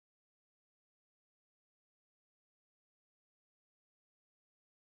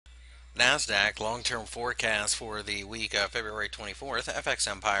NASDAQ long-term forecast for the week of February 24th,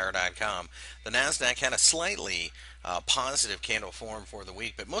 fxempire.com. The NASDAQ had a slightly positive candle form for the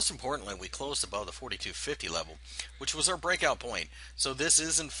week, but most importantly, we closed above the 4250 level, which was our breakout point. So this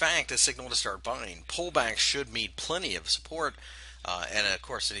is in fact a signal to start buying. Pullbacks should meet plenty of support. And of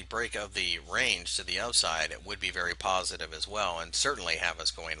course, the break of the range to the upside it would be very positive as well, and certainly have us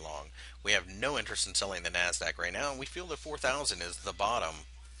going long. We have no interest in selling the Nasdaq right now, and we feel that 4,000 is the bottom.